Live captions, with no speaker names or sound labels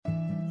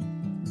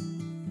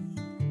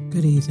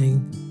Good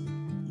evening.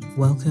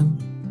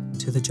 Welcome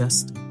to the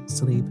Just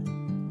Sleep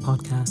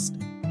podcast.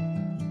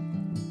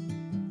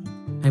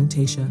 I'm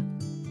Tasha,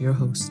 your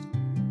host.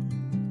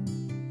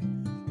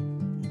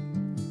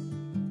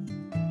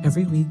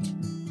 Every week,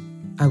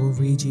 I will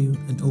read you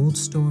an old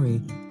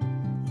story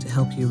to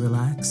help you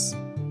relax,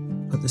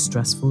 put the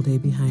stressful day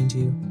behind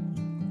you,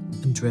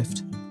 and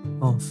drift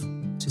off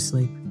to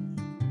sleep.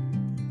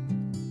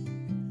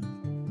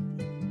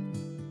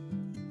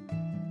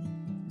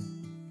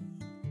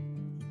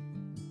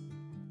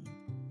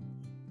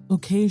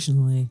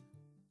 Occasionally,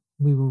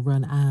 we will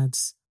run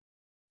ads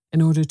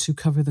in order to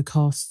cover the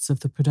costs of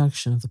the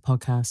production of the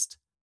podcast.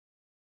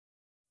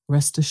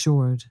 Rest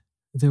assured,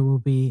 there will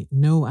be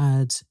no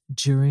ads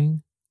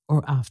during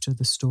or after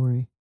the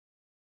story.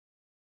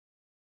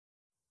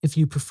 If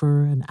you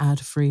prefer an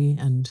ad-free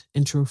and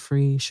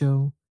intro-free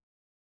show,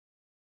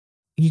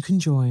 you can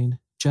join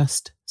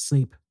Just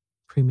Sleep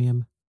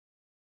Premium.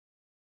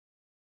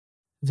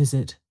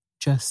 Visit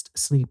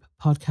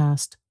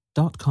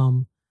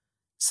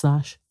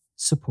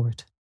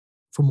justsleeppodcast.com/support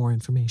for more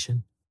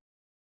information.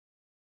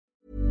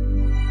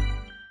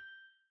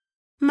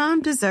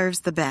 Mom deserves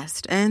the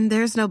best, and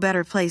there's no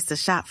better place to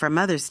shop for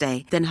Mother's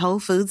Day than Whole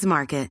Foods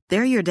Market.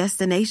 They're your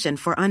destination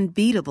for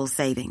unbeatable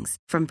savings,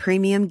 from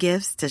premium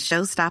gifts to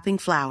show-stopping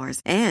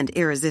flowers and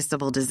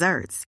irresistible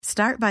desserts.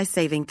 Start by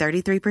saving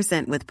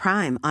 33% with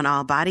Prime on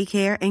all body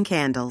care and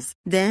candles.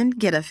 Then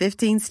get a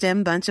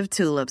 15-stem bunch of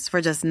tulips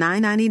for just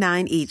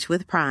 $9.99 each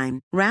with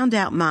Prime. Round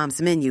out Mom's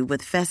menu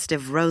with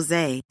festive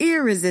rosé,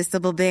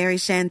 irresistible berry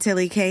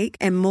chantilly cake,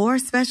 and more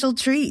special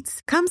treats.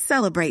 Come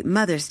celebrate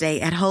Mother's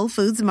Day at Whole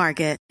Foods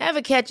Market.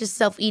 Ever catch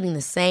yourself eating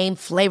the same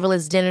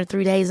flavorless dinner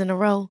 3 days in a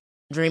row?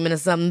 Dreaming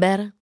of something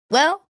better?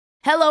 Well,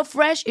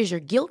 HelloFresh is your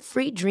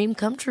guilt-free dream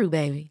come true,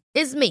 baby.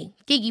 It's me,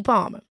 Keke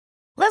Palmer.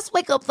 Let's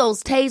wake up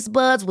those taste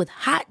buds with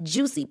hot,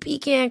 juicy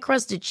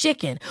pecan-crusted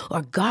chicken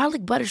or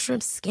garlic butter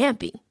shrimp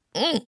scampi.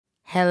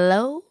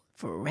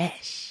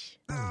 HelloFresh.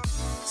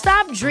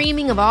 Stop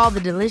dreaming of all the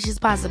delicious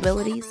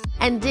possibilities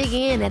and dig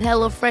in at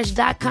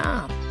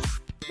HelloFresh.com.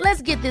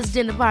 Let's get this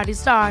dinner party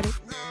started.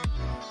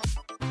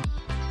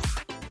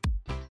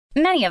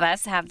 Many of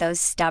us have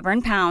those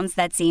stubborn pounds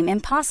that seem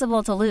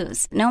impossible to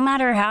lose, no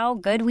matter how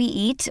good we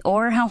eat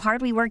or how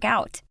hard we work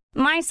out.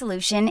 My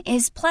solution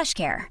is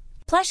PlushCare.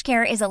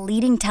 PlushCare is a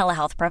leading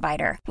telehealth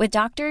provider with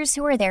doctors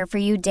who are there for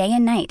you day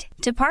and night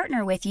to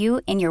partner with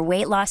you in your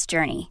weight loss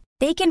journey.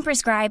 They can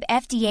prescribe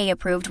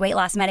FDA-approved weight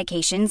loss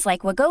medications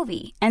like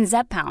Wegovy and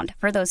Zepbound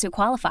for those who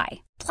qualify.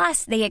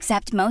 Plus, they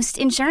accept most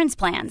insurance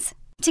plans.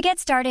 To get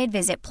started,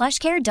 visit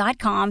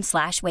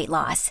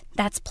plushcare.com/weightloss.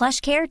 That's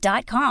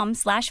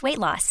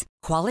plushcare.com/weightloss.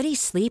 Quality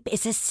sleep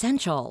is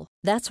essential.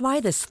 That's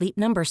why the Sleep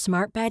Number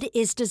Smart Bed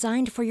is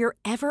designed for your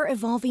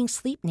ever-evolving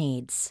sleep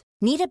needs.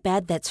 Need a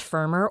bed that's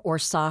firmer or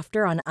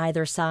softer on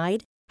either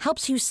side?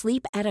 Helps you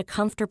sleep at a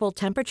comfortable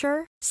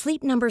temperature?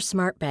 Sleep Number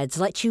Smart Beds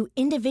let you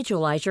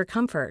individualize your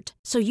comfort,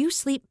 so you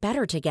sleep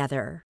better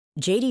together.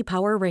 J.D.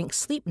 Power ranks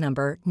Sleep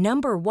Number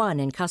number 1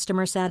 in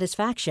customer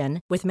satisfaction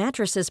with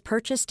mattresses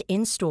purchased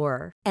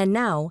in-store. And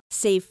now,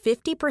 save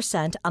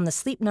 50% on the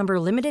Sleep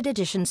Number Limited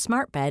Edition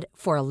Smart Bed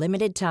for a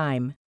limited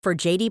time. For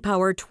J.D.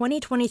 Power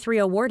 2023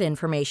 award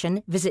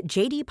information, visit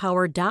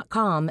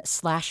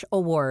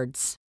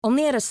jdpower.com/awards.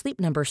 Only at a Sleep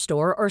Number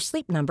store or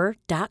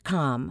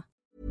sleepnumber.com.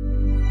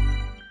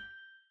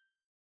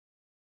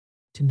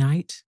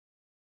 Tonight,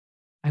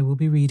 I will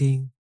be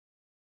reading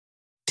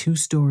 2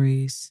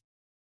 stories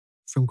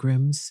from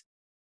Grimm's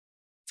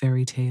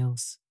Fairy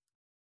Tales,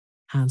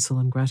 Hansel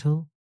and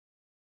Gretel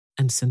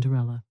and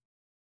Cinderella.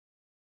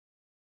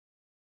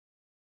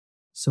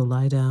 So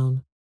lie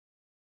down,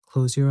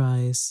 close your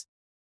eyes,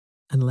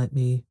 and let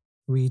me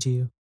read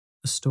you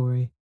a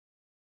story.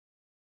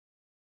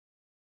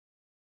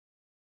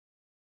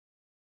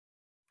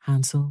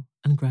 Hansel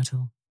and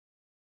Gretel.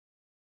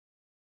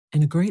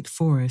 In a great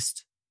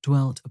forest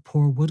dwelt a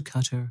poor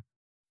woodcutter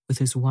with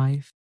his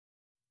wife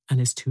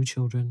and his 2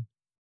 children.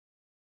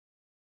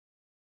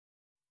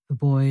 The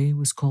boy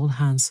was called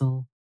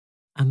Hansel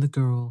and the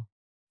girl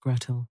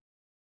Gretel.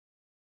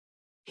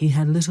 He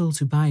had little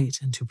to bite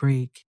and to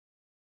break,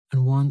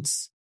 and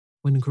once,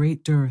 when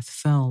great dearth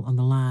fell on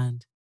the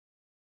land,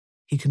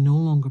 he could no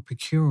longer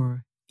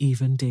procure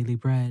even daily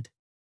bread.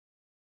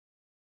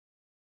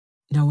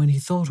 Now when he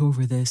thought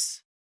over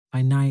this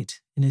by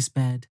night in his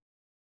bed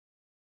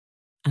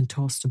and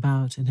tossed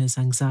about in his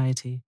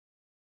anxiety,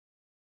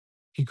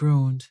 he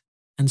groaned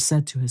and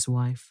said to his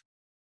wife,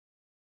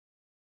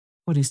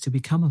 "What is to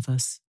become of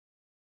us?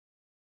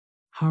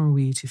 How are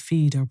we to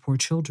feed our poor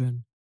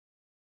children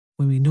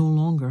when we no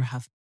longer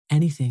have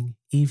anything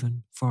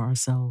even for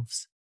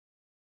ourselves?"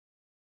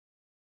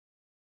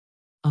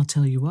 "I'll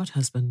tell you what,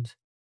 husband,"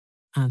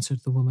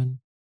 answered the woman.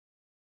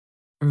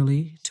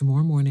 "Early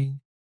tomorrow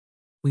morning,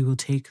 we will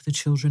take the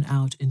children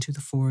out into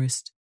the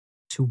forest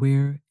to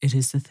where it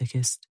is the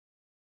thickest.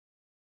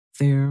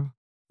 There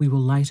we will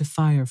light a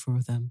fire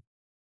for them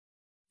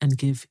and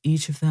give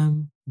each of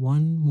them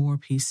one more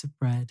piece of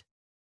bread.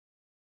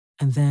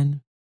 And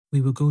then we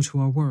will go to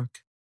our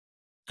work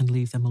and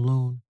leave them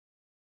alone.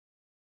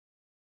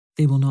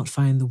 They will not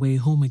find the way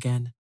home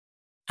again,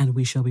 and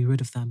we shall be rid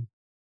of them."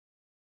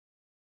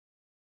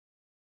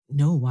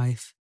 "No,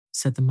 wife,"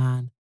 said the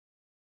man,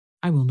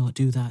 "I will not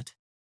do that.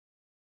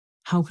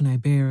 How can I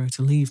bear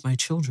to leave my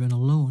children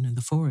alone in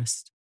the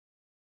forest?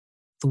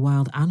 The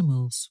wild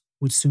animals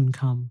would soon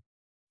come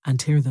and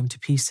tear them to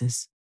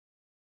pieces."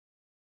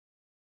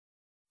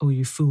 "Oh,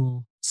 you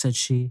fool," said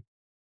she,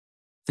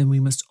 "then we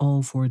must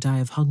all four die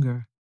of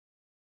hunger.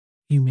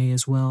 You may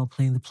as well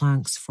plane the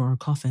planks for our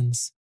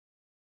coffins."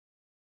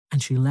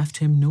 And she left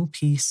him no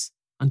peace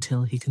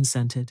until he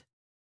consented.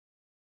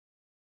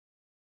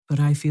 "But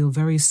I feel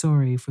very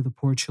sorry for the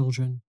poor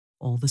children,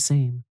 all the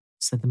same,"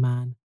 said the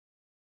man.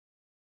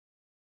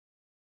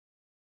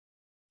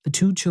 The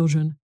two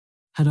children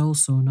had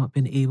also not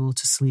been able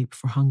to sleep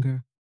for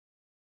hunger,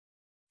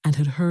 and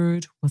had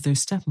heard what their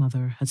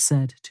stepmother had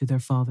said to their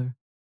father.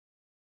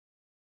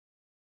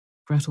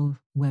 Gretel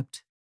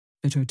wept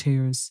bitter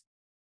tears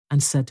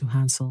and said to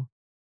Hansel,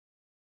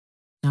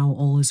 "Now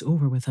all is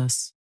over with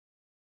us."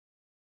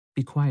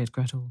 "Be quiet,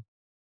 Gretel,"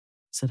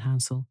 said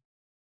Hansel.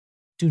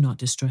 "Do not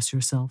distress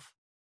yourself.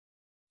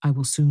 I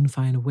will soon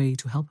find a way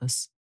to help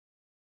us."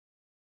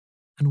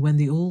 And when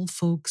the old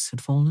folks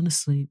had fallen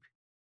asleep,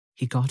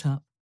 he got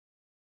up,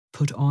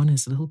 put on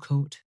his little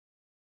coat,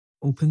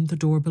 opened the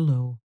door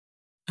below,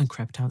 and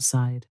crept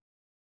outside.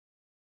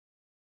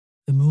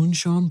 The moon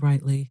shone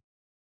brightly,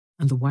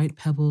 and the white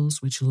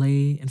pebbles which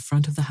lay in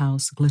front of the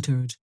house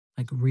glittered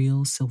like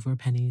real silver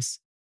pennies.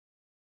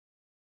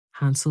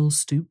 Hansel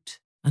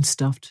stooped and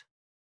stuffed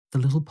the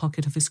little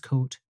pocket of his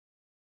coat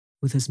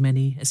with as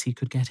many as he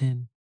could get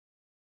in.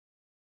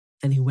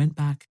 Then he went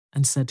back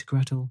and said to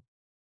Gretel,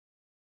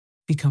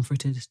 "Be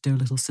comforted, dear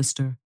little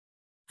sister,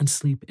 and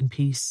sleep in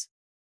peace.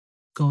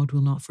 God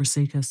will not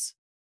forsake us."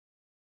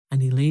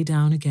 And he lay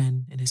down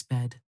again in his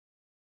bed.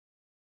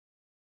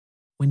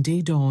 When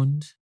day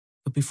dawned,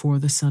 but before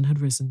the sun had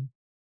risen,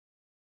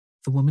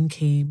 the woman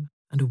came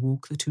and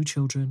awoke the two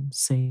children,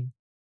 saying,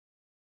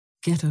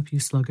 "Get up, you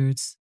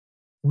sluggards.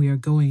 We are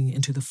going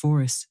into the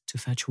forest to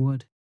fetch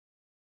wood."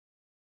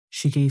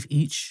 She gave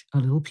each a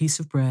little piece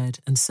of bread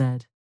and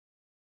said,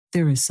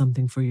 "There is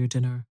something for your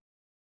dinner,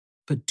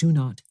 but do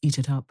not eat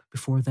it up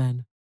before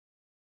then,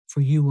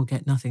 for you will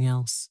get nothing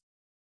else."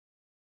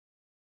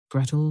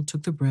 Gretel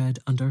took the bread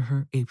under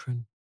her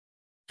apron,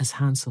 as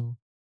Hansel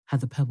had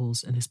the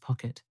pebbles in his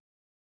pocket.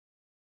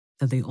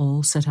 Then they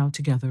all set out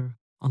together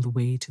on the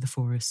way to the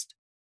forest.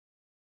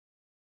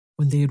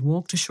 When they had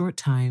walked a short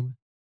time,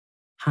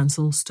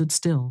 Hansel stood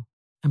still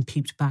and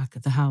peeped back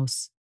at the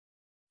house,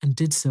 and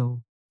did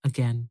so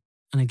again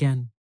and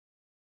again.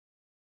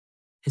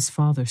 His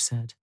father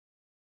said,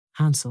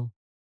 "Hansel,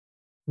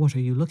 what are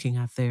you looking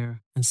at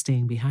there and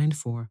staying behind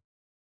for?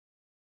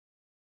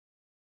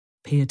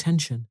 Pay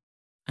attention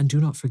and do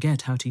not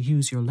forget how to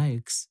use your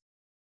legs."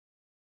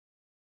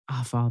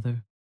 "Ah,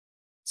 father,"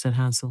 said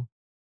Hansel,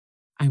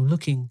 "I'm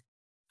looking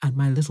at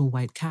my little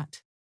white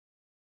cat,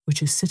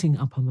 which is sitting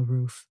up on the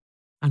roof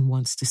and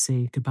wants to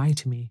say goodbye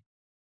to me."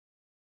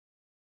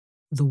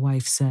 The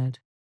wife said,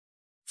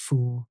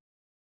 "Fool,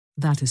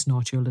 that is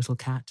not your little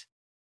cat.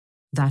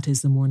 That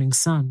is the morning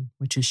sun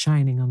which is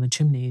shining on the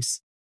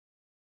chimneys."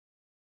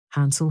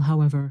 Hansel,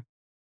 however,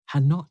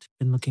 had not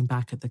been looking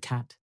back at the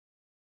cat,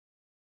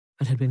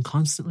 but had been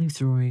constantly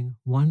throwing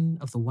one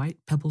of the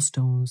white pebble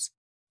stones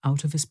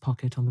out of his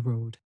pocket on the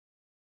road.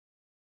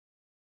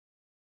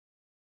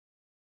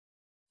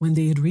 When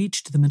they had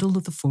reached the middle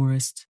of the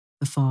forest,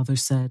 the father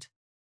said,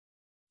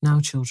 "Now,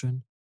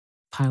 children,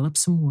 pile up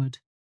some wood,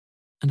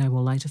 and I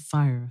will light a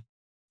fire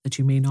that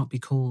you may not be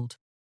cold."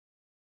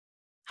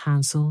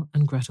 Hansel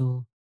and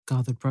Gretel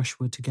gathered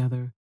brushwood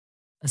together,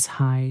 as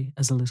high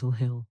as a little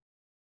hill.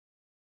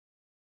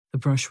 The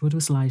brushwood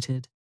was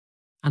lighted,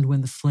 and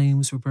when the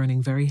flames were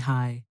burning very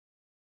high,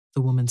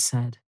 the woman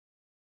said,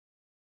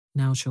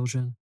 "Now,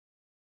 children,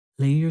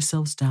 lay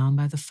yourselves down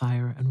by the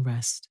fire and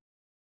rest.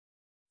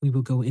 We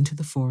will go into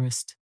the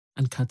forest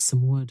and cut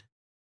some wood.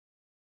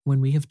 When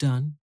we have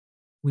done,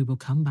 we will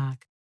come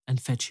back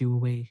and fetch you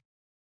away."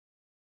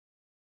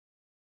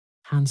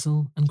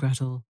 Hansel and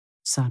Gretel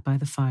sat by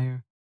the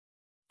fire,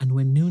 and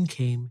when noon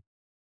came,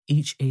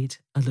 each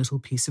ate a little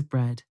piece of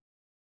bread.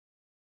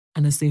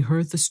 And as they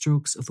heard the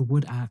strokes of the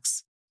wood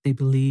axe, they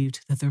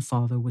believed that their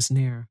father was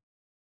near.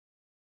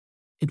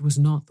 It was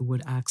not the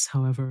wood axe,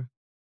 however,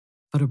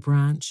 but a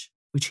branch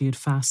which he had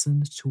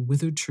fastened to a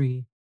withered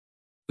tree,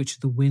 which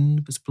the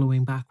wind was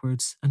blowing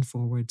backwards and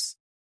forwards.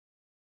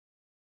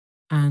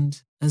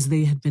 And as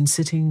they had been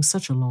sitting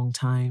such a long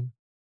time,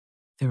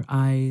 their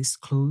eyes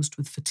closed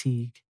with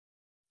fatigue,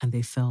 and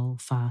they fell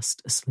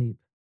fast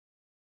asleep.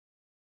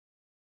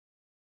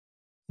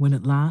 When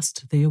at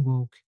last they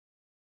awoke,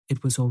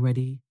 it was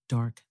already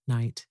dark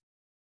night.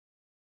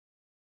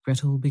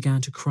 Gretel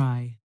began to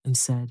cry and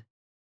said,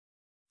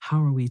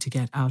 "How are we to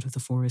get out of the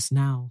forest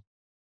now?"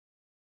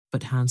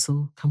 But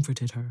Hansel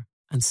comforted her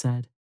and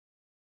said,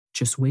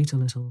 "Just wait a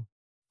little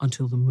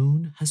until the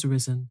moon has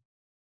risen,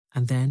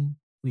 and then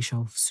we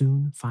shall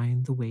soon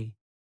find the way."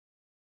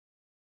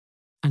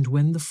 And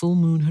when the full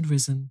moon had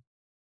risen,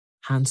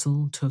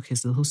 Hansel took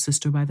his little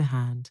sister by the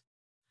hand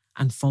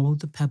and followed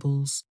the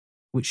pebbles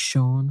which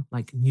shone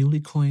like newly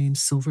coined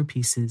silver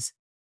pieces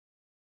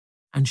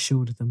and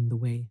showed them the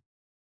way.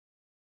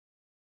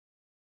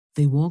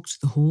 They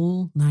walked the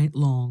whole night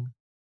long,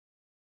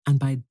 and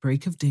by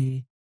break of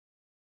day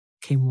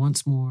came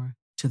once more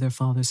to their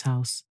father's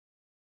house.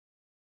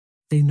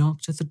 They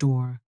knocked at the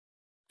door,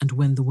 and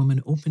when the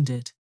woman opened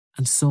it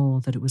and saw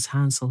that it was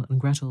Hansel and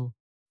Gretel,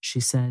 she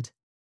said,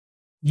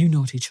 "You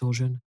naughty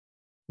children,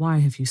 why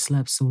have you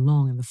slept so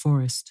long in the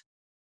forest?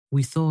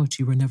 We thought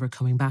you were never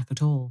coming back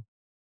at all."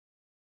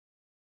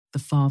 The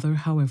father,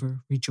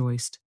 however,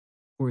 rejoiced,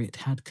 for it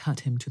had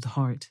cut him to the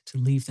heart to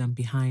leave them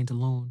behind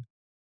alone.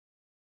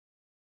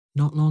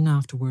 Not long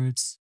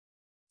afterwards,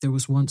 there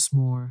was once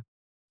more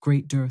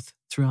great dearth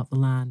throughout the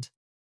land,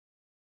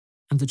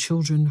 and the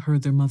children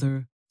heard their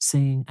mother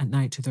saying at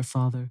night to their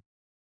father,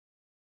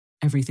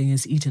 "Everything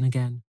is eaten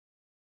again.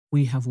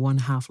 We have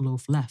 1/2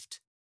 loaf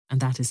left, and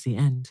that is the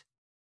end.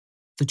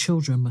 The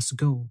children must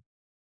go.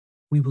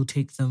 We will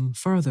take them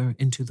further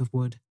into the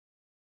wood,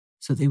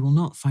 so they will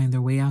not find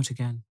their way out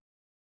again.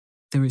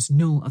 There is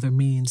no other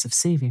means of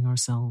saving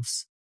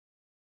ourselves."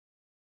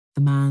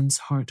 The man's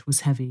heart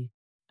was heavy,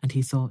 and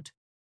he thought,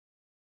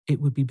 "It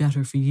would be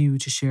better for you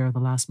to share the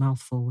last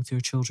mouthful with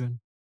your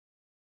children."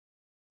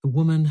 The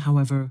woman,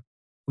 however,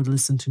 would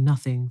listen to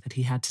nothing that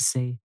he had to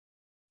say,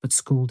 but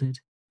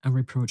scolded and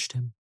reproached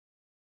him.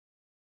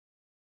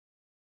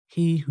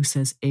 He who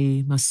says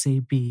A must say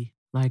B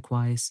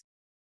likewise,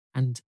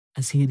 and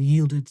as he had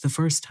yielded the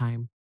first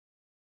time,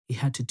 he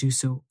had to do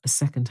so a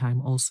second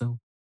time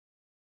also.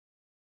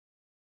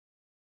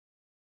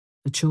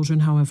 The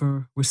children,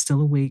 however, were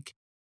still awake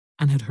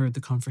and had heard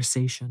the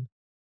conversation.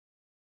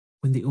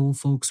 When the old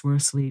folks were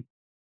asleep,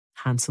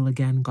 Hansel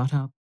again got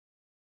up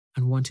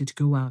and wanted to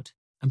go out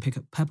and pick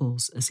up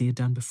pebbles as he had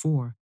done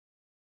before,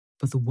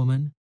 but the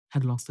woman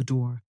had locked the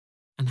door,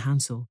 and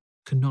Hansel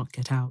could not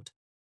get out.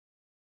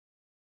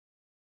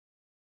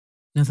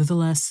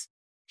 Nevertheless,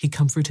 he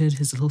comforted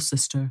his little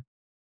sister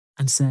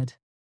and said,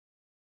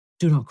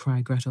 "Do not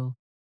cry, Gretel.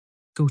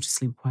 Go to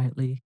sleep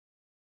quietly.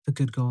 The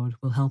good God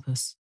will help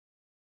us."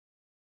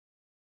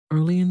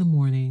 Early in the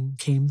morning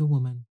came the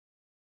woman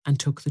and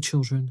took the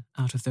children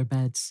out of their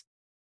beds.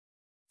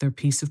 Their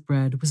piece of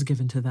bread was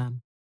given to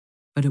them,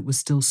 but it was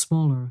still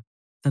smaller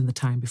than the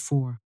time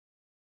before.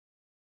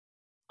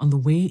 On the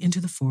way into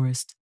the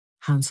forest,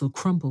 Hansel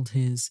crumpled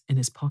his in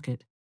his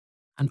pocket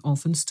and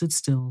often stood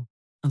still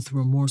and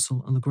threw a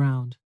morsel on the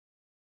ground.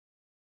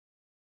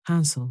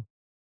 "Hansel,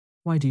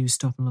 why do you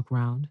stop and look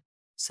round?"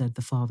 said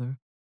the father.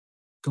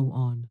 "Go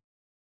on."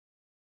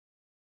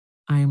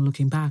 "I am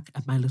looking back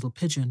at my little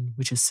pigeon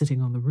which is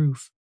sitting on the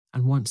roof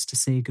and wants to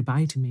say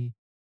goodbye to me,"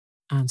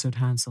 answered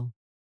Hansel.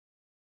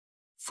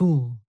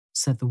 "Fool,"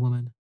 said the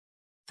woman,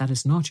 "that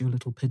is not your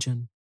little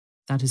pigeon.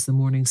 That is the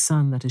morning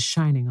sun that is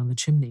shining on the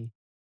chimney."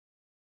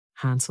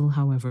 Hansel,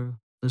 however,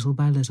 little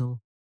by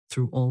little,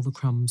 threw all the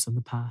crumbs on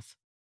the path.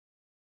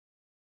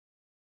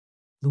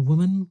 The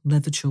woman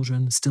led the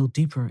children still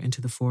deeper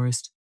into the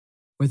forest,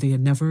 where they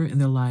had never in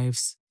their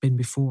lives been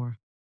before.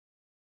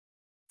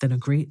 Then a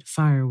great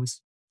fire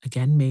was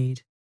again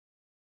made,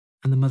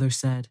 and the mother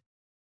said,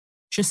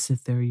 "Just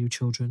sit there, you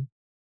children,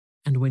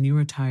 and when you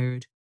are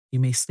tired, you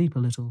may sleep a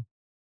little.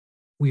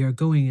 We are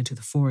going into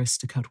the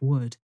forest to cut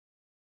wood,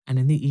 and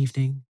in the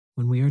evening,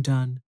 when we are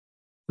done,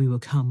 we will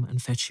come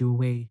and fetch you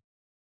away."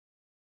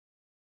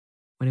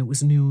 When it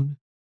was noon,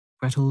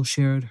 Gretel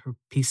shared her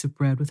piece of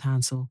bread with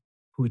Hansel,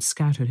 who had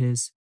scattered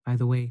his by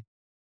the way.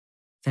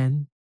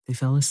 Then they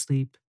fell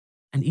asleep,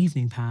 and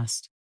evening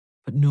passed,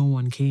 but no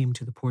one came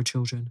to the poor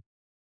children.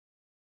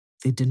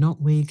 They did not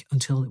wake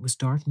until it was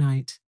dark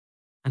night,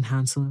 and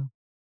Hansel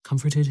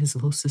comforted his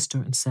little sister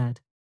and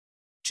said,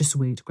 "Just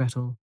wait,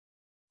 Gretel,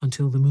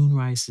 until the moon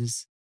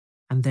rises,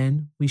 and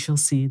then we shall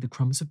see the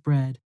crumbs of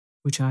bread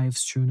which I have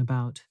strewn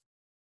about.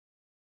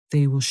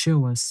 They will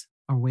show us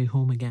our way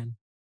home again."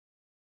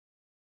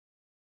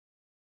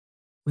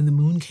 When the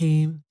moon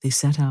came, they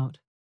set out,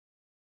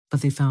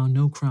 but they found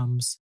no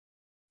crumbs,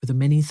 for the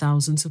many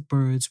thousands of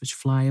birds which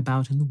fly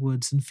about in the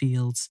woods and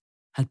fields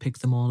had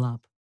picked them all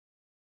up.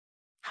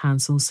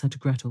 Hansel said to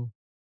Gretel,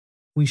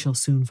 "We shall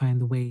soon find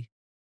the way,"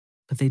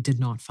 but they did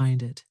not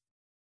find it.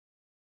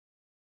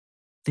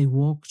 They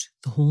walked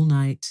the whole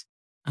night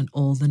and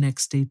all the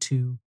next day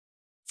too,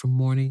 from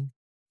morning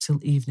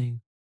till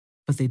evening,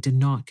 but they did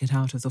not get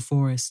out of the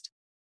forest,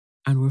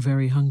 and were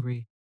very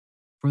hungry,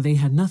 for they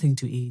had nothing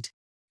to eat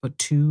but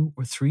 2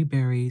 or 3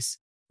 berries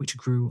which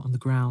grew on the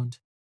ground.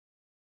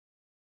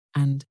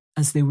 And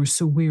as they were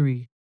so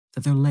weary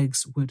that their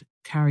legs would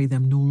carry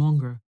them no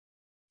longer,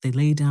 they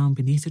lay down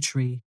beneath a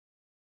tree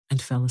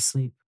and fell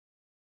asleep.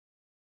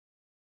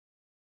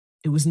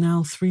 It was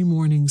now 3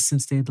 mornings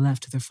since they had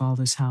left their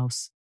father's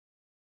house.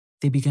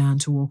 They began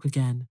to walk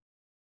again,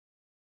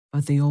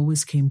 but they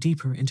always came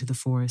deeper into the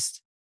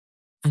forest,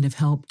 and if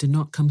help did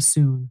not come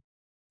soon,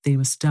 they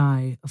must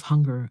die of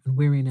hunger and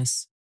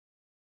weariness.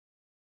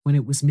 When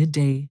it was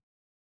midday,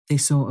 they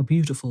saw a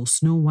beautiful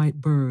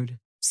snow-white bird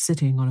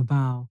sitting on a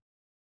bough,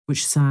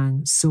 which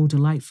sang so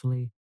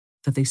delightfully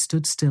that they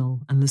stood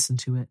still and listened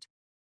to it.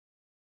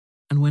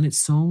 And when its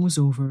song was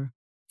over,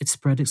 it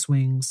spread its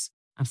wings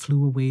and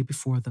flew away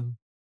before them,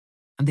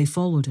 and they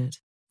followed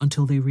it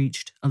until they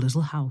reached a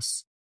little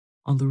house,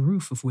 on the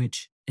roof of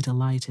which it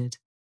alighted.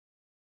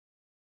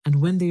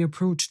 And when they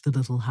approached the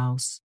little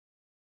house,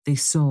 they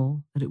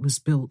saw that it was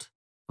built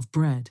of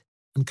bread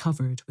and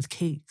covered with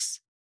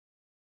cakes,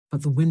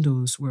 but the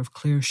windows were of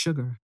clear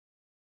sugar.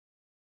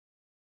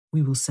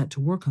 "We will set to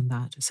work on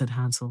that," said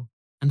Hansel,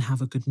 "and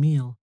have a good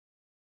meal.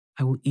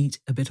 I will eat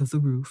a bit of the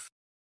roof,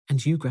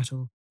 and you,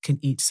 Gretel, can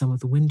eat some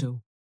of the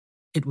window.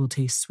 It will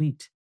taste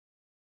sweet."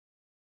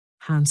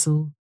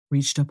 Hansel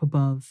reached up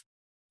above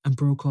and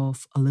broke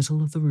off a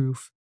little of the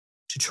roof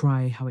to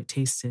try how it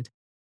tasted,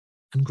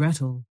 and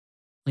Gretel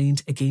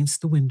leaned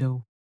against the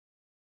window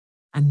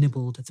and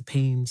nibbled at the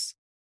panes.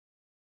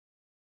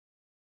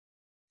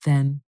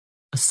 Then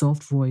a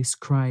soft voice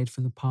cried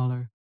from the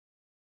parlour,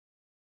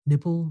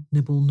 "Nibble,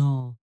 nibble,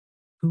 gnaw,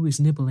 who is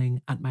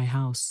nibbling at my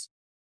house?"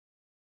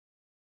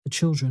 The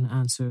children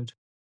answered,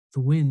 the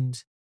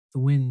wind,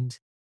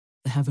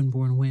 the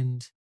heaven-born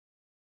wind,"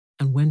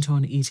 and went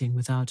on eating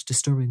without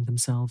disturbing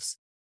themselves.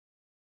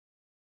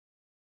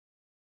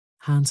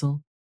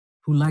 Hansel,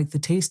 who liked the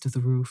taste of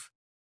the roof,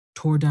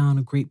 tore down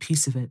a great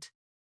piece of it,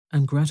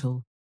 and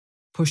Gretel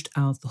pushed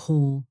out the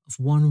whole of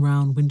one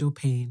round window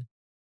pane,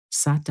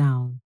 sat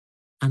down,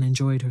 and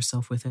enjoyed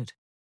herself with it.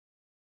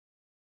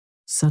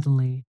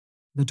 Suddenly,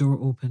 the door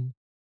opened,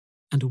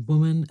 and a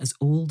woman as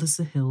old as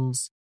the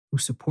hills, who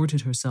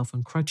supported herself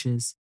on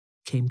crutches,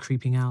 came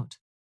creeping out.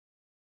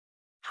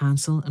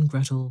 Hansel and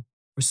Gretel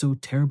were so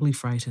terribly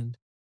frightened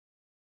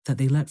that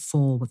they let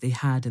fall what they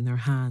had in their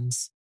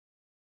hands.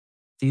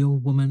 The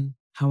old woman,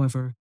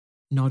 however,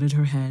 nodded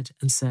her head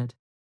and said,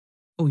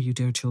 "Oh, you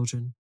dear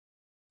children,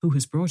 who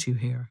has brought you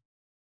here?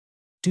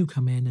 Do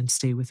come in and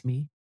stay with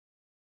me.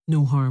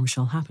 No harm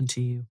shall happen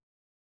to you."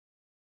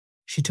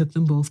 She took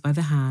them both by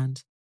the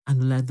hand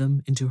and led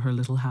them into her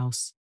little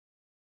house.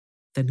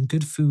 Then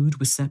good food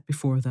was set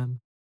before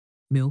them,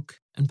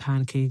 milk and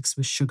pancakes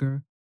with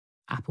sugar,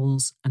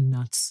 apples and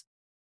nuts.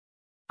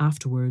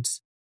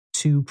 Afterwards,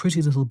 2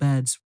 pretty little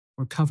beds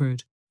were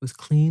covered with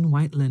clean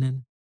white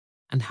linen,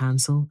 and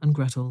Hansel and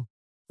Gretel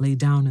lay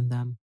down in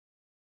them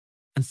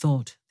and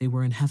thought they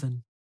were in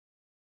heaven.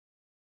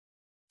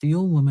 The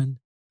old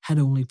woman had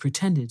only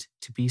pretended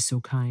to be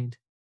so kind.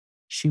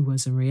 She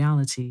was in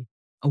reality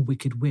a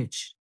wicked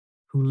witch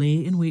who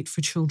lay in wait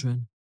for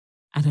children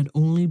and had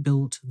only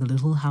built the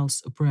little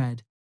house of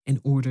bread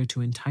in order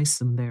to entice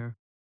them there.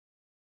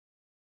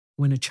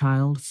 When a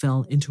child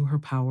fell into her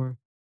power,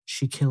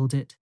 she killed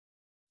it,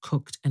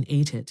 cooked and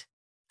ate it,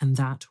 and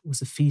that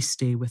was a feast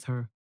day with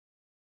her.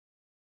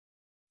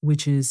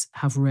 Witches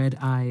have red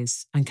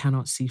eyes and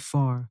cannot see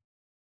far,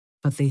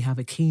 but they have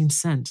a keen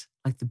scent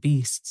like the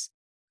beasts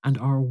and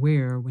are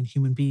aware when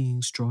human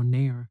beings draw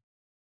near.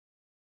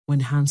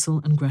 When Hansel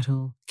and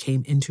Gretel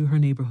came into her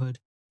neighborhood,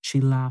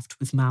 she laughed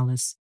with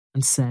malice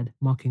and said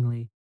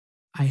mockingly,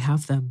 "I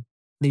have them.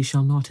 They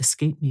shall not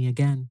escape me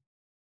again."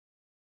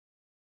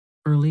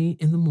 Early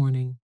in the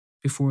morning,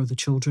 before the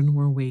children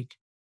were awake,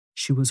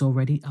 she was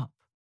already up,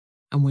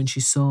 and when she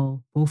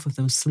saw both of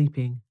them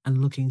sleeping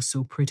and looking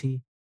so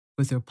pretty,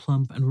 with their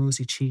plump and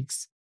rosy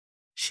cheeks,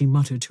 she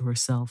muttered to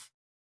herself,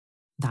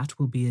 "That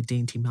will be a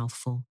dainty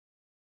mouthful."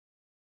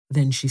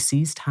 Then she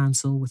seized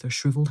Hansel with her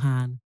shriveled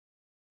hand,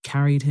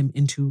 carried him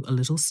into a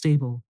little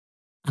stable,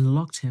 and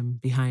locked him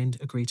behind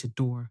a grated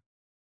door.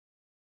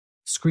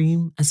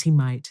 Scream as he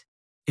might,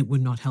 it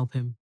would not help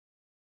him.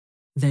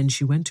 Then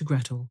she went to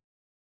Gretel,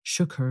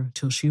 shook her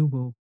till she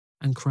awoke,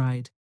 and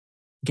cried,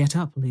 "Get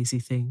up, lazy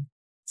thing,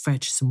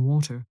 fetch some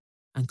water,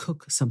 and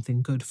cook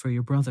something good for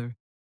your brother.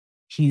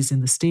 He is in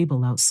the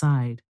stable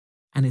outside,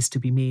 and is to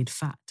be made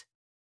fat.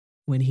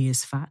 When he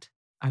is fat,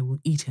 I will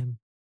eat him."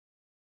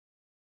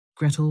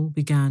 Gretel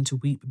began to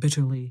weep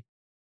bitterly,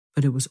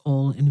 but it was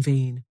all in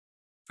vain,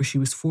 for she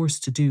was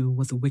forced to do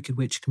what the wicked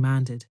witch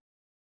commanded.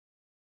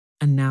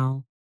 And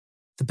now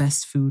the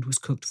best food was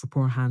cooked for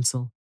poor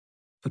Hansel,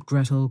 but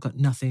Gretel got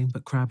nothing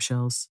but crab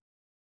shells.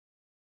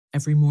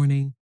 Every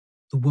morning,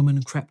 the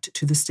woman crept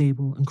to the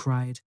stable and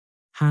cried,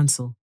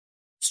 "Hansel,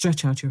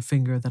 stretch out your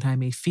finger that I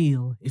may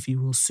feel if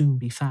you will soon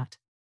be fat."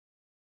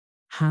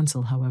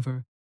 Hansel,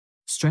 however,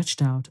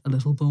 stretched out a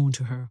little bone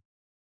to her,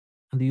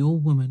 and the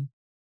old woman,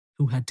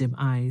 who had dim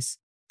eyes,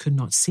 could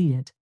not see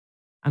it,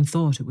 and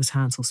thought it was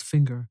Hansel's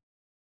finger,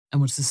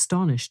 and was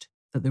astonished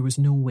that there was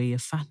no way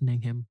of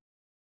fattening him.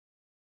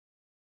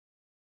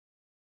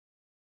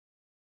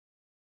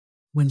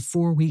 When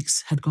 4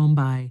 weeks had gone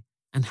by,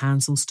 and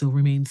Hansel still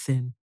remained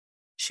thin,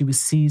 she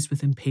was seized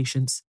with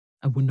impatience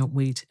and would not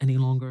wait any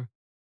longer.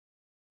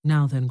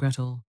 "Now then,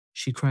 Gretel,"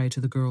 she cried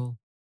to the girl,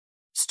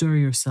 "stir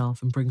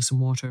yourself and bring some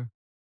water.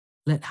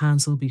 Let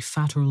Hansel be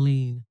fat or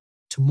lean.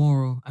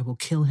 Tomorrow I will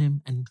kill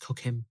him and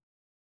cook him."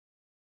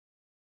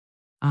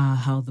 Ah,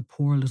 how the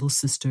poor little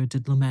sister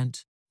did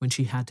lament when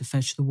she had to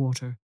fetch the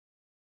water,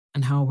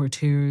 and how her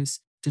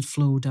tears did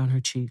flow down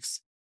her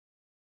cheeks.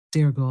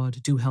 Dear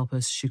God, do help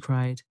us, she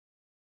cried.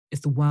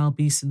 If the wild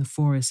beasts in the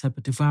forest had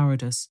but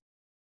devoured us,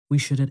 we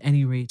should at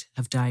any rate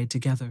have died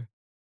together.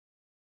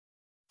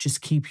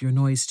 Just keep your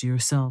noise to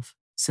yourself,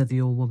 said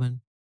the old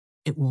woman.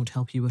 It won't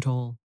help you at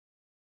all.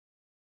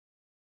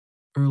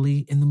 Early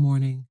in the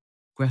morning,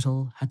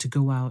 Gretel had to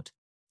go out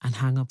and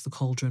hang up the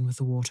cauldron with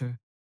the water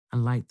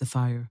and light the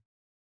fire.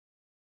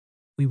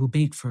 We will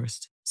bake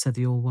first, said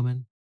the old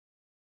woman.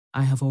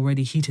 I have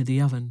already heated the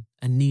oven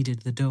and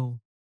kneaded the dough.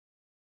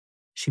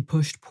 She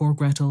pushed poor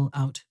Gretel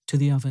out to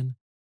the oven,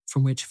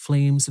 from which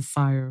flames of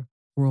fire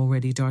were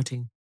already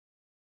darting.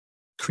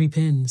 Creep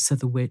in, said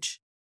the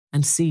witch,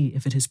 and see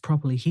if it is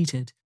properly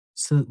heated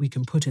so that we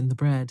can put in the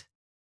bread.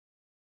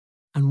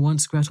 And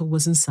once Gretel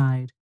was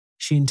inside,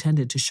 she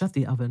intended to shut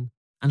the oven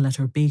and let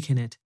her bake in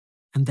it,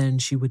 and then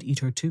she would eat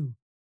her too.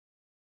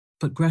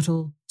 But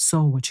Gretel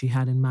saw what she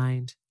had in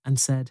mind and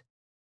said,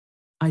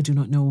 I do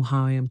not know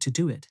how I am to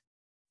do it.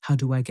 How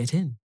do I get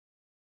in?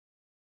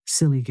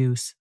 Silly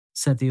goose,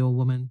 said the old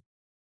woman.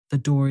 The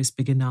door is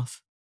big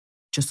enough.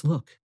 Just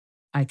look,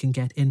 I can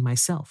get in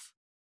myself.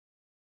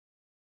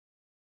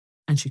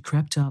 And she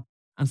crept up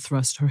and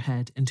thrust her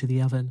head into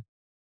the oven.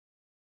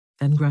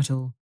 Then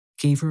Gretel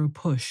gave her a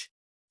push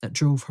that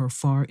drove her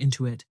far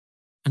into it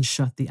and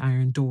shut the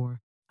iron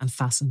door and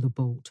fastened the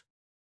bolt.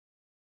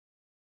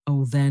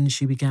 Oh, then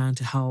she began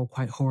to howl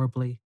quite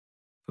horribly,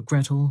 but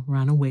Gretel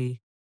ran away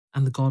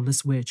and the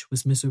godless witch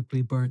was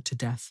miserably burnt to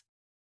death.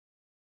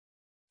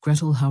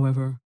 Gretel,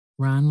 however,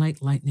 ran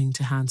like lightning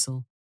to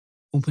Hansel,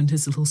 opened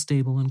his little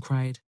stable and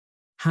cried,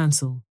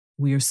 Hansel,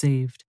 we are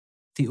saved.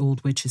 The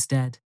old witch is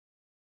dead.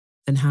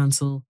 Then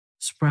Hansel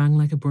sprang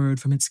like a bird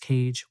from its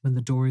cage when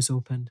the doors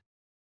opened.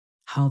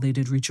 How they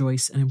did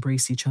rejoice and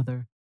embrace each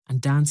other, and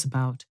dance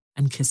about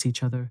and kiss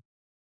each other.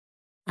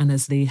 And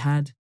as they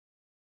had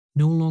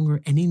no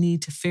longer any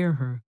need to fear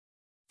her,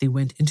 they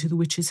went into the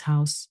witch's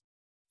house,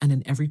 and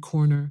in every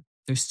corner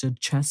there stood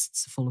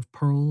chests full of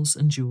pearls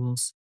and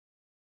jewels.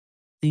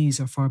 These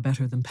are far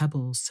better than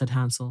pebbles, said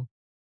Hansel,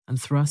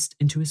 and thrust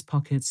into his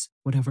pockets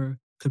whatever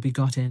could be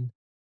got in.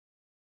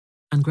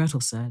 And Gretel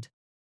said,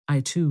 I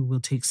too will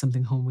take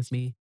something home with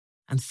me,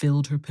 and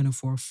filled her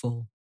pinafore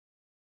full.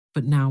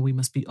 But now we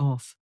must be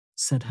off,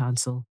 said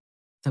Hansel,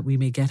 that we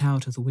may get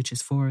out of the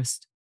witch's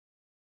forest.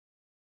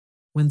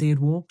 When they had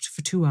walked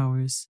for 2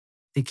 hours,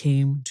 they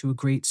came to a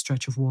great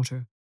stretch of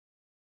water.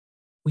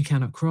 We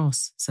cannot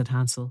cross, said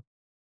Hansel.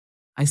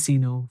 I see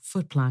no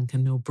footplank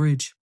and no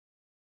bridge.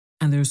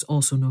 And there is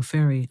also no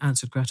ferry,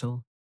 answered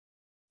Gretel.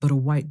 But a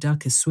white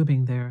duck is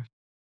swimming there.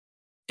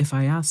 If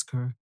I ask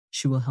her,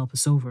 she will help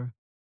us over.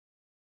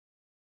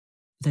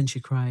 Then she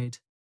cried,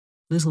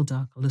 little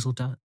duck,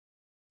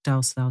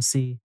 dost thou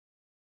see?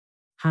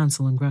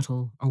 Hansel and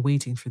Gretel are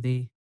waiting for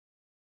thee.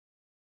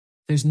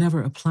 There's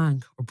never a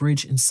plank or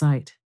bridge in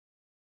sight.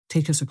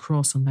 Take us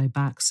across on thy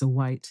back so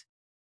white.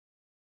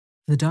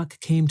 The duck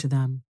came to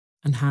them,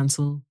 and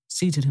Hansel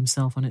seated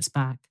himself on its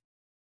back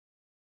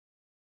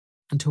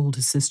and told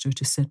his sister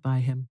to sit by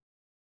him.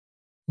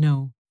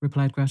 No,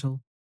 replied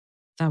Gretel,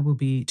 that will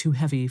be too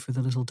heavy for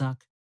the little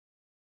duck.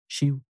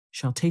 She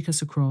shall take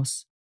us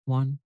across,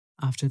 one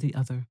after the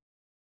other.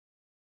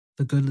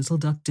 The good little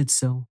duck did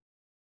so,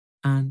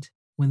 and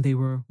when they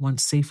were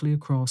once safely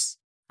across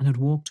and had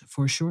walked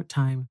for a short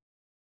time,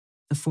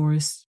 the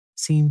forest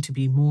seemed to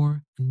be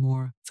more and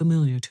more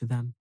familiar to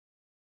them,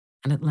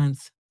 and at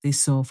length they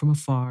saw from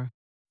afar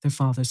their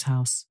father's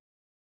house.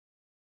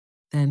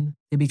 Then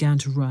they began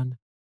to run,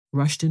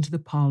 rushed into the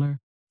parlour,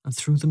 and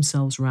threw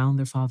themselves round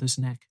their father's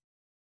neck.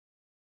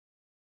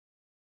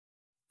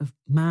 The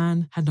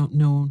man had not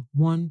known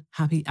one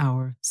happy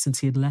hour since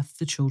he had left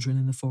the children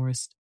in the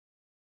forest.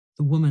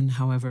 The woman,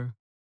 however,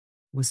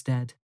 was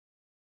dead.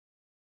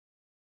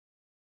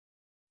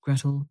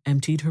 Gretel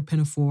emptied her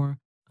pinafore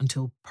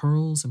until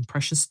pearls and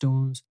precious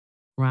stones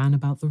ran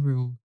about the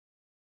room,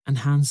 and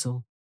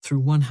Hansel threw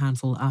one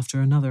handful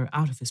after another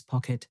out of his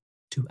pocket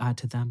to add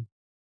to them.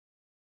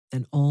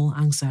 Then all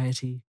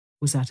anxiety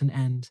was at an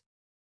end,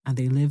 and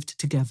they lived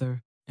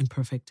together in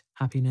perfect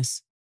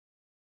happiness.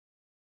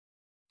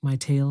 My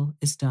tale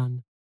is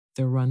done.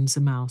 There runs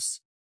a mouse.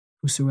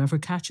 Whosoever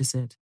catches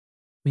it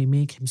may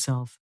make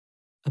himself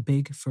a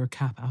big fur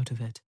cap out of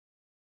it.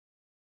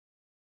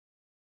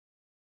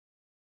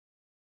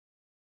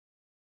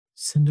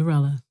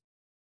 Cinderella.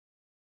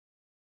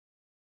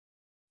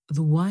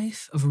 The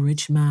wife of a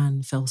rich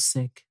man fell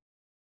sick,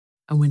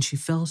 and when she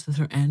felt that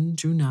her end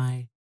drew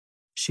nigh,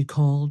 she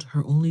called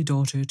her only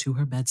daughter to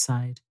her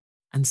bedside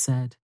and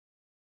said,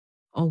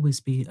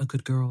 Always be a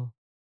good girl,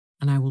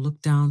 and I will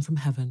look down from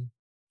heaven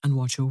and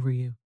watch over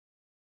you.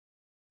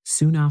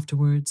 Soon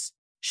afterwards,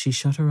 she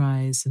shut her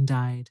eyes and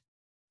died,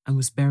 and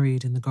was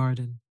buried in the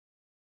garden,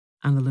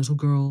 and the little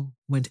girl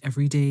went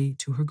every day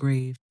to her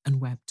grave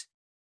and wept,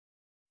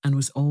 and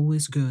was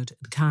always good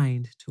and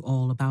kind to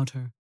all about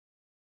her.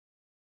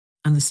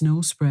 And the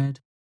snow spread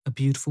a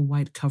beautiful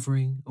white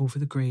covering over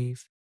the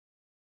grave.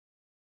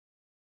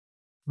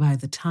 By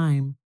the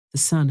time the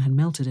sun had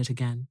melted it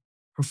again,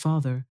 her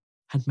father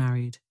had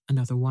married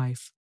another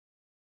wife.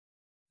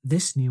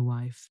 This new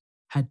wife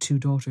had 2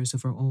 daughters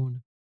of her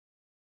own.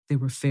 They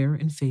were fair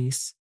in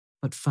face,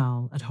 but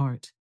foul at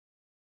heart,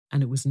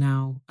 and it was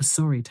now a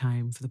sorry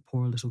time for the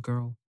poor little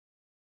girl.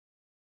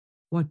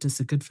 "What does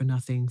the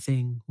good-for-nothing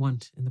thing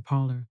want in the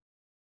parlour?"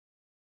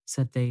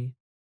 said they.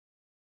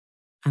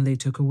 And they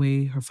took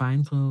away her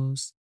fine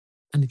clothes,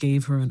 and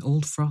gave her an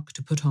old frock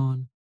to put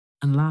on,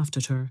 and laughed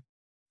at her,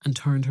 and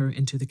turned her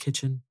into the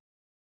kitchen.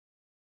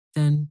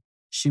 Then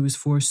she was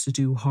forced to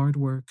do hard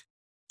work,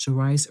 to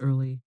rise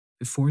early,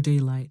 before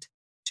daylight,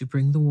 to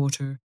bring the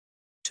water,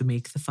 to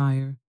make the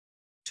fire,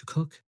 to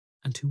cook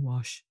and to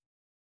wash.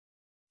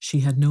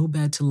 She had no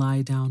bed to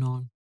lie down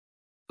on,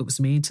 but was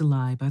made to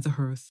lie by the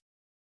hearth,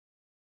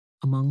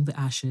 among the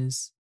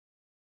ashes,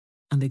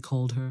 and they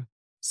called her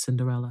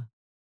Cinderella.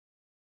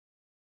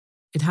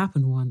 It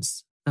happened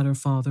once that her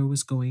father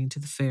was going to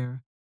the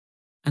fair,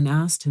 and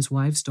asked his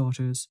wife's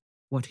daughters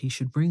what he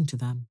should bring to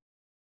them.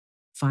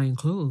 "Fine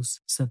clothes,"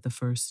 said the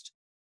first.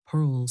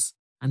 "Pearls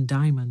and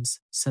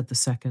diamonds," said the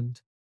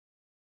second.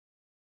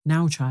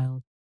 "Now,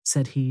 child,"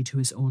 said he to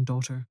his own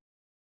daughter,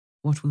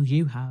 "what will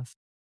you have?"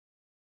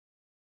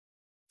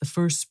 "The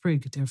first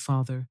sprig, dear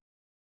father,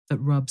 that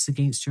rubs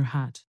against your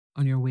hat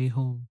on your way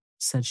home,"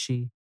 said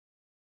she.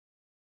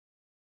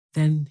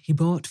 Then he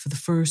bought for the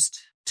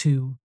first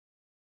 2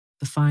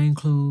 the fine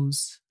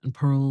clothes and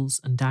pearls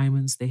and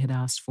diamonds they had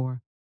asked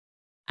for,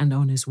 and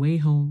on his way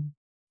home,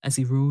 as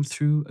he rode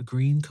through a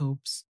green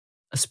copse,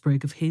 a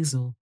sprig of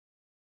hazel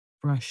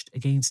brushed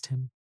against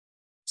him,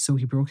 so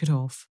he broke it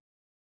off,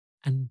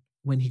 and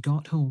when he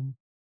got home,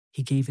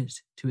 he gave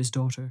it to his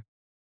daughter.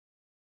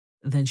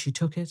 Then she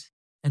took it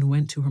and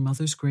went to her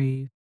mother's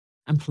grave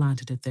and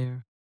planted it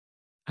there,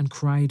 and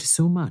cried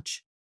so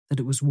much that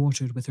it was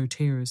watered with her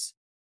tears,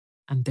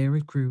 and there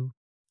it grew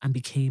and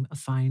became a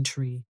fine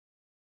tree.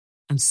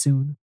 And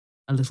soon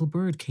a little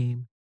bird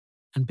came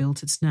and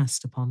built its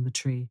nest upon the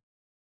tree,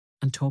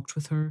 and talked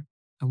with her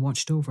and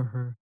watched over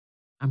her,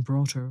 and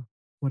brought her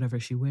whatever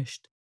she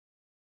wished.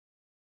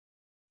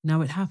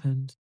 Now it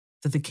happened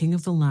that the king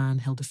of the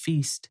land held a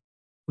feast,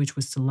 which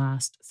was to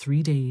last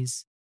 3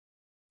 days,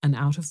 and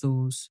out of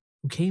those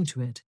who came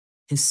to it,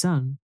 his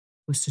son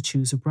was to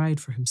choose a bride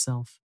for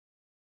himself,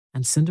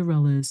 and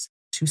Cinderella's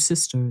 2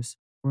 sisters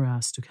were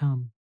asked to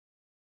come.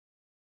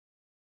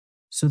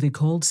 So they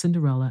called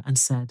Cinderella and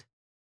said,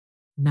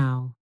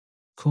 "Now,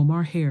 comb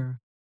our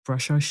hair,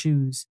 brush our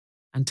shoes,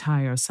 and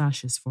tie our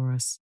sashes for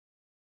us,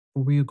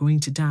 for we are going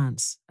to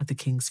dance at the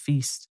king's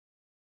feast."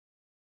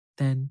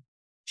 Then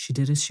she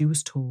did as she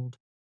was told,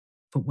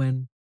 but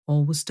when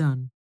all was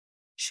done,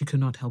 she could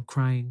not help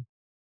crying,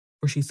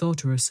 for she thought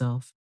to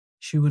herself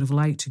she would have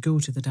liked to go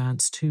to the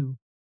dance too.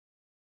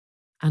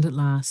 And at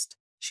last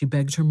she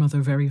begged her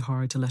mother very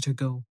hard to let her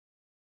go.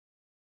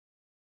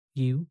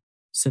 "You,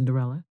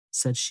 Cinderella,"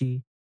 said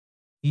she,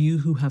 "you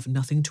who have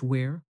nothing to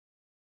wear,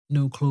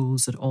 no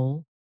clothes at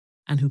all,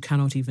 and who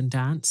cannot even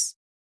dance,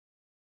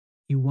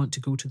 you want to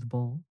go to the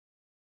ball?"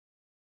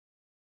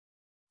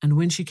 And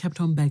when she kept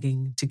on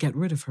begging to get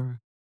rid of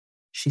her,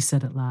 she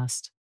said at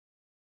last,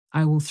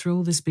 "I will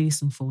throw this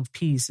basinful of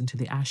peas into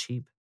the ash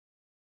heap,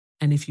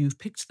 and if you've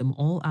picked them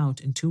all out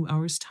in 2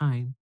 hours'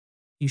 time,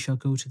 you shall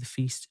go to the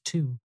feast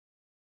too."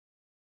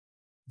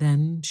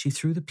 Then she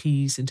threw the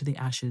peas into the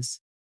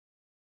ashes,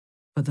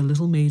 but the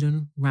little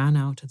maiden ran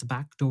out at the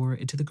back door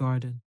into the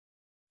garden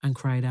and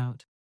cried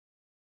out,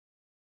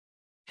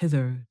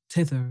 "Hither,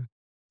 thither,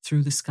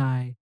 through the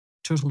sky,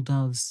 turtle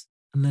doves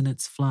and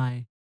linnets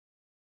fly.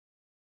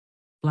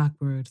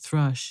 Blackbird,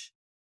 thrush,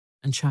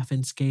 and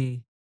chaffinch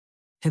gay,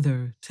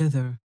 hither,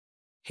 thither,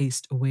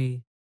 haste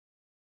away.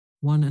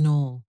 One and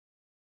all,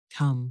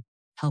 come,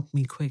 help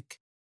me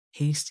quick,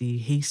 hasty,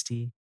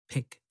 hasty,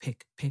 pick,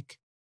 pick, pick."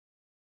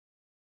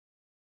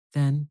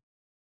 Then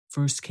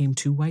first came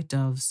 2 white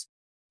doves,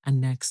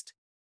 and next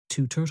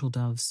 2 turtle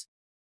doves,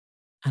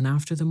 and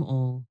after them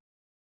all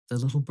the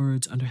little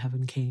birds under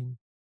heaven came,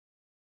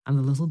 and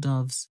the little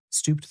doves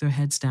stooped their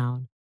heads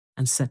down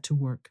and set to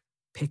work,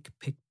 pick,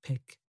 pick,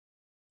 pick,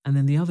 and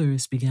then the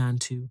others began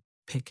to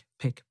pick,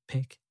 pick,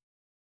 pick,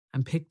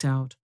 and picked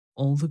out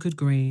all the good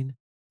grain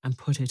and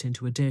put it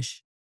into a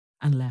dish,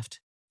 and left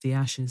the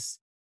ashes.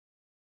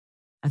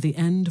 At the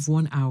end of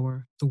 1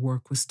 hour the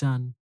work was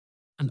done,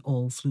 and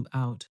all flew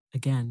out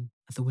again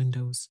at the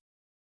windows.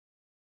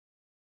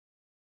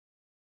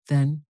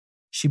 Then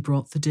she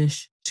brought the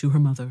dish to her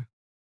mother.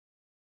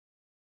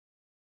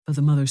 But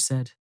the mother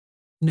said,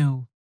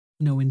 "No,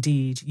 no,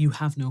 indeed, you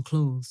have no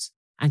clothes,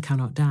 and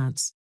cannot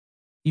dance.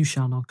 You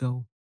shall not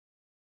go."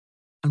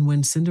 And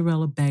when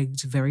Cinderella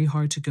begged very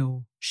hard to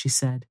go, she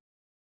said,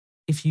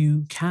 "If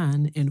you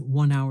can, in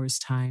 1 hour's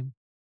time,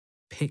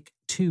 pick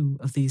 2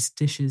 of these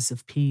dishes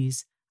of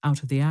peas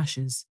out of the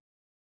ashes,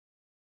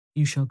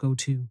 you shall go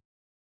too."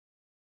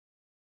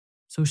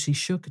 So she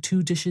shook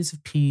 2 dishes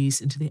of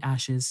peas into the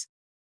ashes,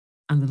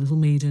 and the little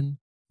maiden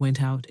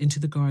went out into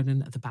the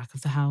garden at the back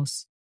of the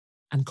house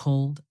and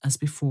called as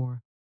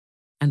before,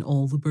 and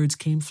all the birds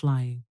came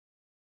flying,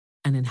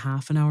 and in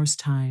half an hour's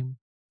time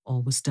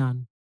all was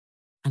done,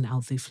 and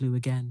out they flew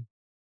again.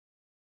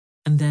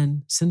 And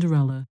then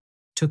Cinderella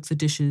took the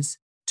dishes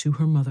to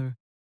her mother,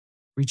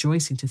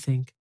 rejoicing to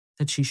think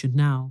that she should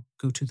now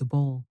go to the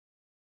ball.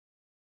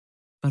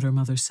 But her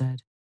mother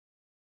said,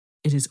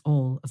 "It is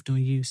all of no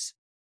use.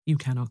 You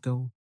cannot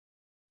go.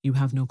 You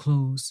have no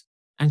clothes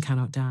and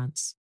cannot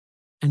dance,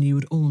 and you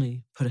would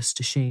only put us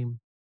to shame."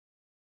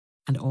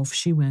 And off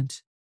she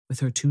went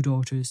with her 2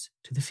 daughters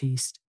to the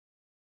feast.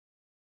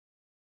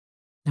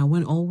 Now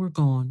when all were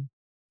gone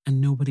and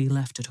nobody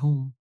left at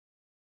home,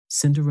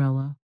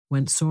 Cinderella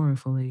went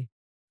sorrowfully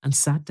and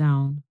sat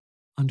down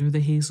under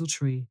the hazel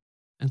tree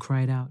and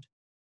cried out,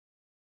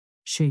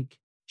 "Shake,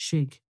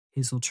 shake,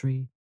 hazel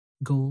tree,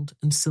 gold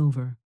and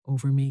silver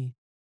over me."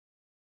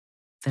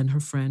 Then her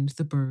friend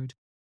the bird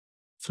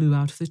flew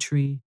out of the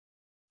tree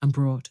and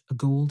brought a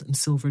gold and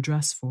silver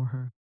dress for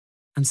her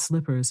and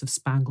slippers of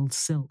spangled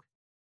silk.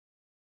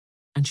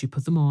 And she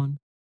put them on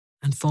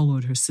and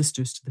followed her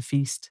sisters to the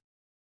feast.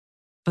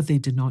 But they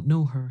did not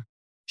know her.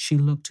 She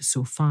looked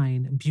so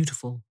fine and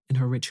beautiful in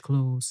her rich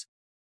clothes.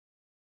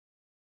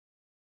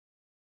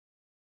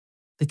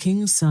 The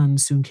king's son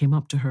soon came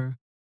up to her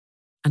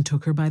and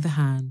took her by the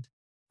hand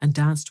and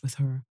danced with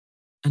her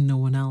and no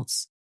one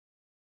else.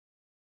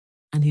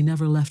 And he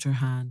never left her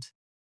hand.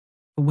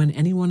 But when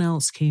anyone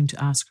else came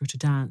to ask her to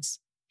dance,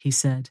 he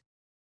said,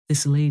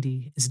 "This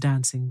lady is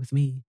dancing with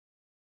me."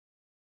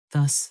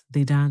 Thus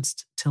they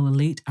danced till a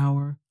late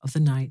hour of the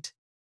night,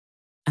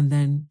 and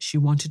then she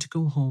wanted to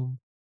go home,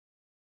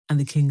 and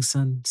the king's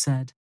son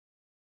said,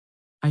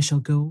 "I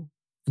shall go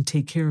and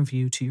take care of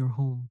you to your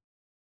home."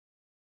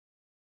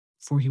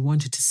 For he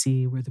wanted to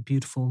see where the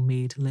beautiful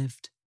maid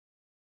lived.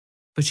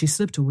 But she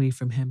slipped away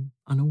from him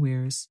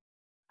unawares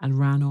and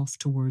ran off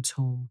towards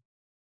home,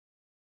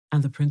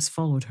 and the prince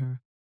followed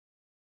her.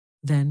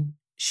 Then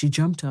she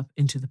jumped up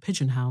into the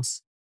pigeon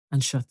house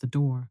and shut the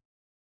door.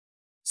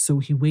 So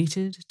he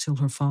waited till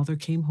her father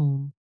came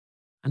home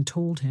and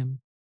told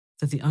him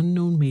that the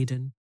unknown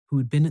maiden who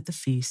had been at the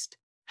feast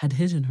had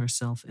hidden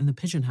herself in the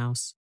pigeon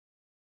house.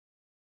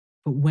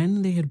 But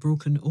when they had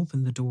broken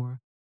open the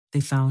door, they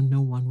found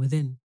no one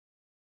within.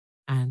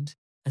 And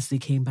as they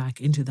came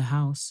back into the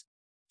house,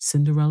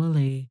 Cinderella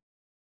lay,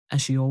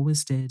 as she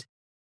always did,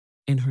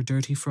 in her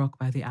dirty frock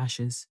by the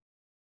ashes,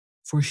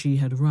 for she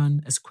had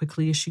run as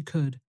quickly as she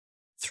could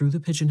through the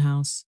pigeon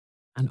house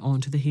and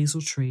onto the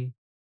hazel tree,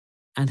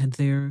 and had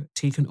there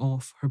taken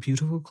off her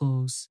beautiful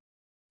clothes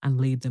and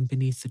laid them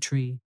beneath the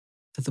tree,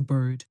 that the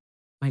bird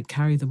might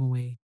carry them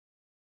away,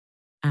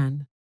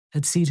 and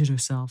had seated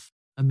herself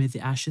amid the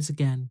ashes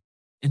again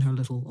in her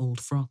little old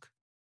frock.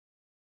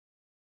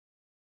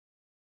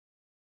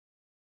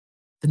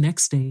 The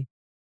next day,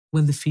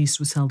 when the feast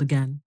was held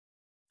again,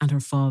 and her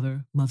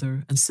father,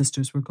 mother, and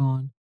sisters were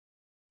gone,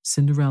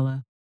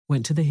 Cinderella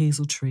went to the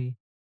hazel tree,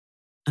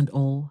 and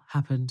all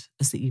happened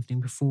as the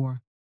evening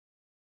before.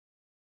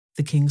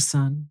 The king's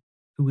son,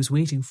 who was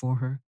waiting for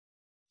her,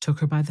 took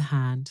her by the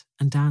hand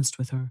and danced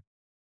with her,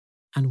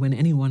 and when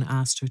anyone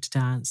asked her to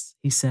dance,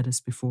 he said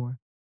as before,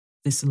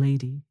 "This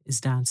lady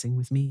is dancing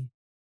with me."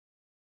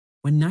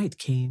 When night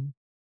came,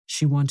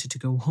 she wanted to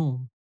go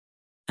home,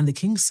 and the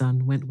king's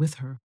son went with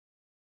her,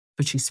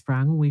 but she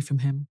sprang away from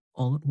him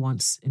all at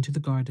once into the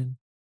garden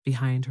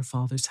behind her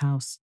father's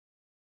house.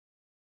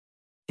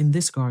 In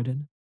this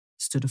garden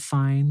stood a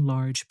fine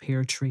large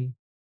pear tree.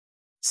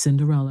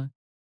 Cinderella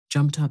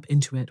jumped up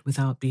into it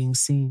without being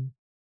seen.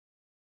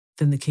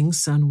 Then the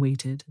king's son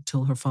waited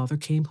till her father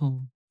came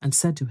home and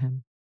said to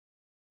him,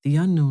 "The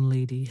unknown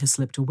lady has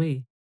slipped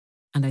away,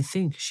 and I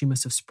think she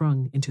must have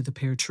sprung into the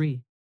pear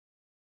tree."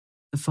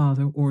 The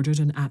father ordered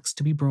an axe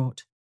to be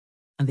brought,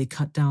 and they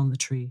cut down the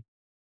tree,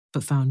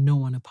 but found no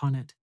one upon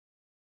it.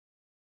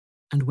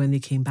 And when they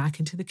came back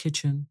into the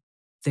kitchen,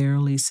 there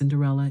lay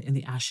Cinderella in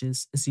the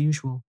ashes as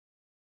usual,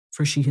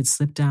 for she had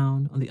slipped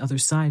down on the other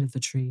side of the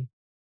tree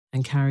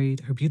and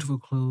carried her beautiful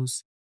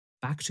clothes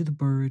back to the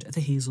bird at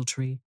the hazel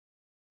tree,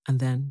 and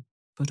then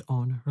put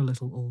on her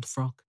little old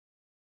frock.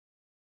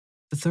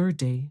 The third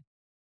day,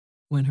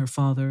 when her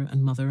father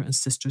and mother and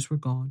sisters were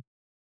gone,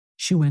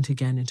 she went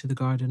again into the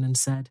garden and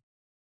said,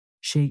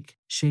 "Shake,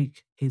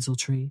 shake, hazel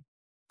tree,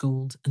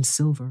 gold and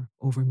silver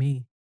over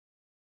me."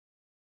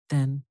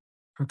 Then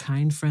her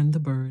kind friend the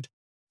bird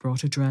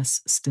brought a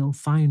dress still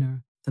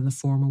finer than the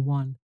former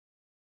one,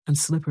 and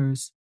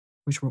slippers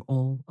which were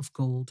all of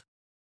gold.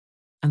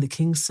 And the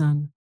king's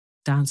son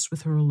danced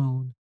with her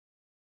alone,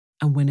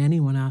 and when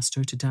anyone asked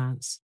her to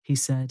dance, he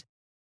said,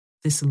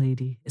 "This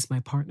lady is my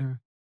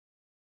partner."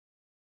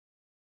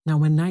 Now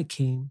when night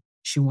came,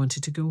 she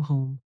wanted to go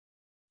home,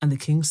 and the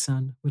king's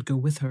son would go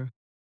with her,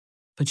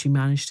 but she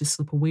managed to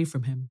slip away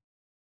from him,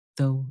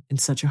 though in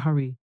such a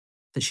hurry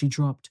that she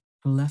dropped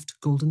her left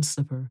golden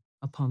slipper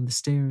upon the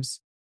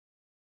stairs.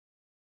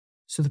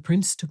 So the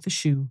prince took the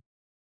shoe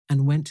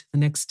and went the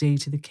next day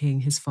to the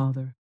king his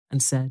father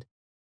and said,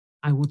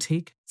 "I will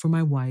take for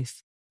my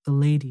wife the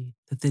lady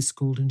that this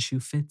golden shoe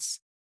fits."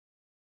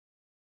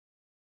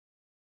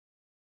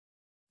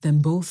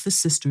 Then both the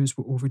sisters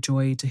were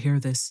overjoyed to hear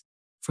this,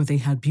 for they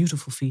had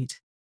beautiful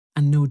feet,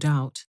 and no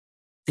doubt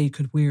they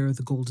could wear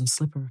the golden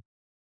slipper.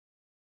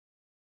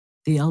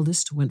 The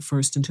eldest went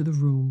first into the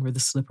room where the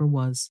slipper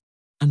was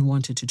and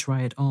wanted to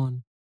try it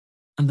on,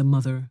 and the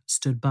mother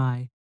stood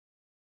by.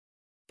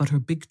 But her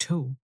big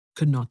toe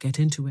could not get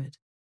into it,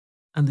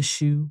 and the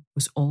shoe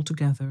was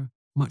altogether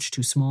much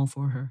too small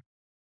for her.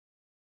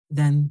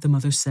 Then the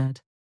mother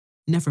said,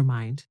 "Never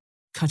mind,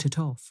 cut it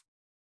off.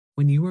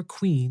 When you are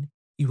queen,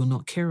 you will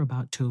not care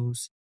about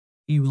toes.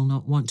 You will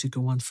not want to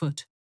go on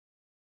foot."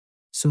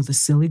 So the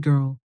silly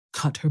girl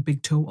cut her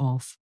big toe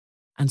off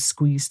and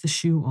squeezed the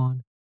shoe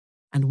on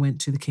and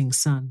went to the king's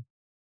son.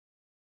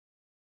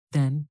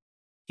 Then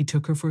he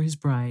took her for his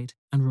bride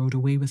and rode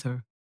away with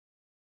her.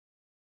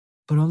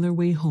 But on their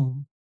way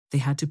home, they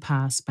had to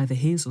pass by the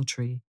hazel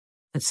tree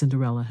that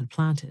Cinderella had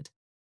planted,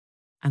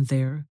 and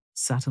there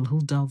sat a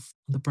little dove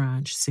on the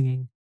branch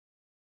singing,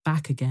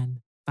 back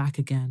again,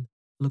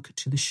 look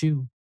to the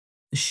shoe.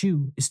 The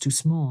shoe is too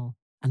small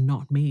and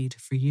not made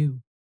for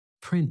you.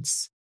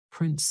 Prince,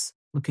 prince,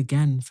 look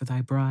again for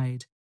thy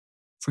bride,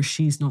 for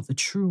she's not the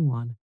true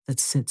one that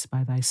sits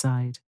by thy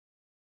side."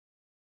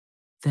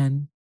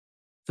 Then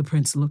the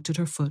prince looked at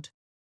her foot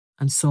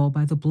and saw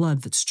by the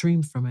blood that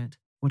streamed from it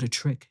what a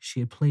trick she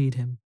had played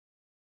him.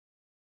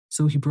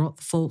 So he brought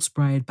the false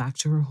bride back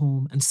to her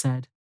home and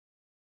said,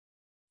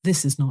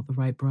 "This is not the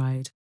right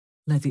bride.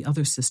 Let the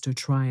other sister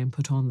try and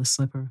put on the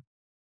slipper."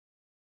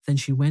 Then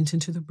she went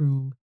into the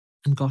room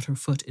and got her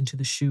foot into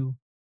the shoe,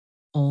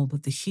 all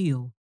but the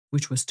heel,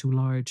 which was too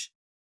large.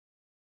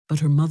 But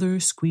her mother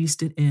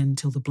squeezed it in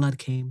till the blood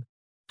came,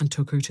 and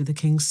took her to the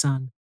king's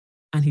son,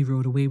 and he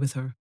rode away with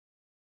her.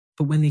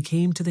 But when they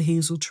came to the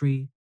hazel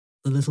tree,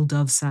 the little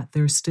dove sat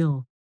there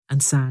still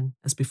and sang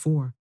as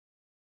before.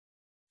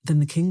 Then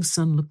the king's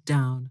son looked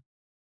down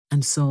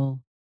and saw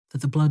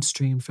that the blood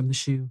streamed from the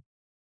shoe,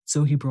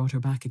 so he brought her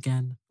back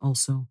again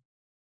also.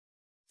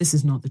 "This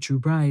is not the true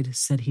bride,"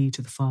 said he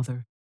to the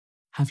father.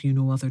 "Have you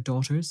no other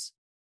daughters?"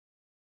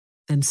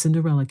 Then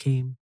Cinderella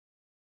came,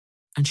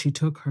 and she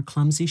took her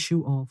clumsy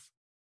shoe off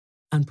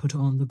and put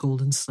on the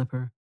golden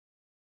slipper,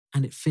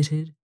 and it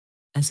fitted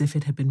as if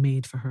it had been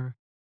made for her.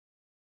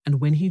 And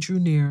when he drew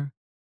near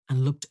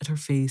and looked at her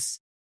face,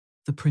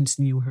 the prince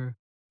knew her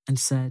and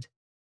said,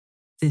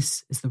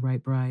 "This is the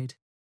right bride."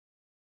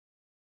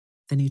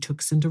 Then he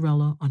took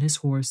Cinderella on his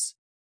horse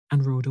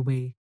and rode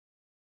away.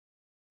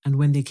 And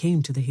when they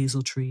came to the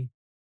hazel tree,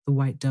 the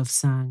white dove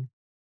sang,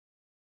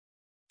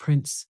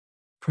 "Prince,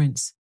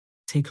 prince,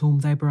 take home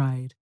thy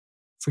bride,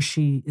 for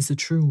she is the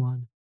true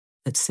one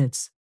that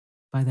sits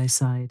by thy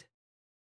side."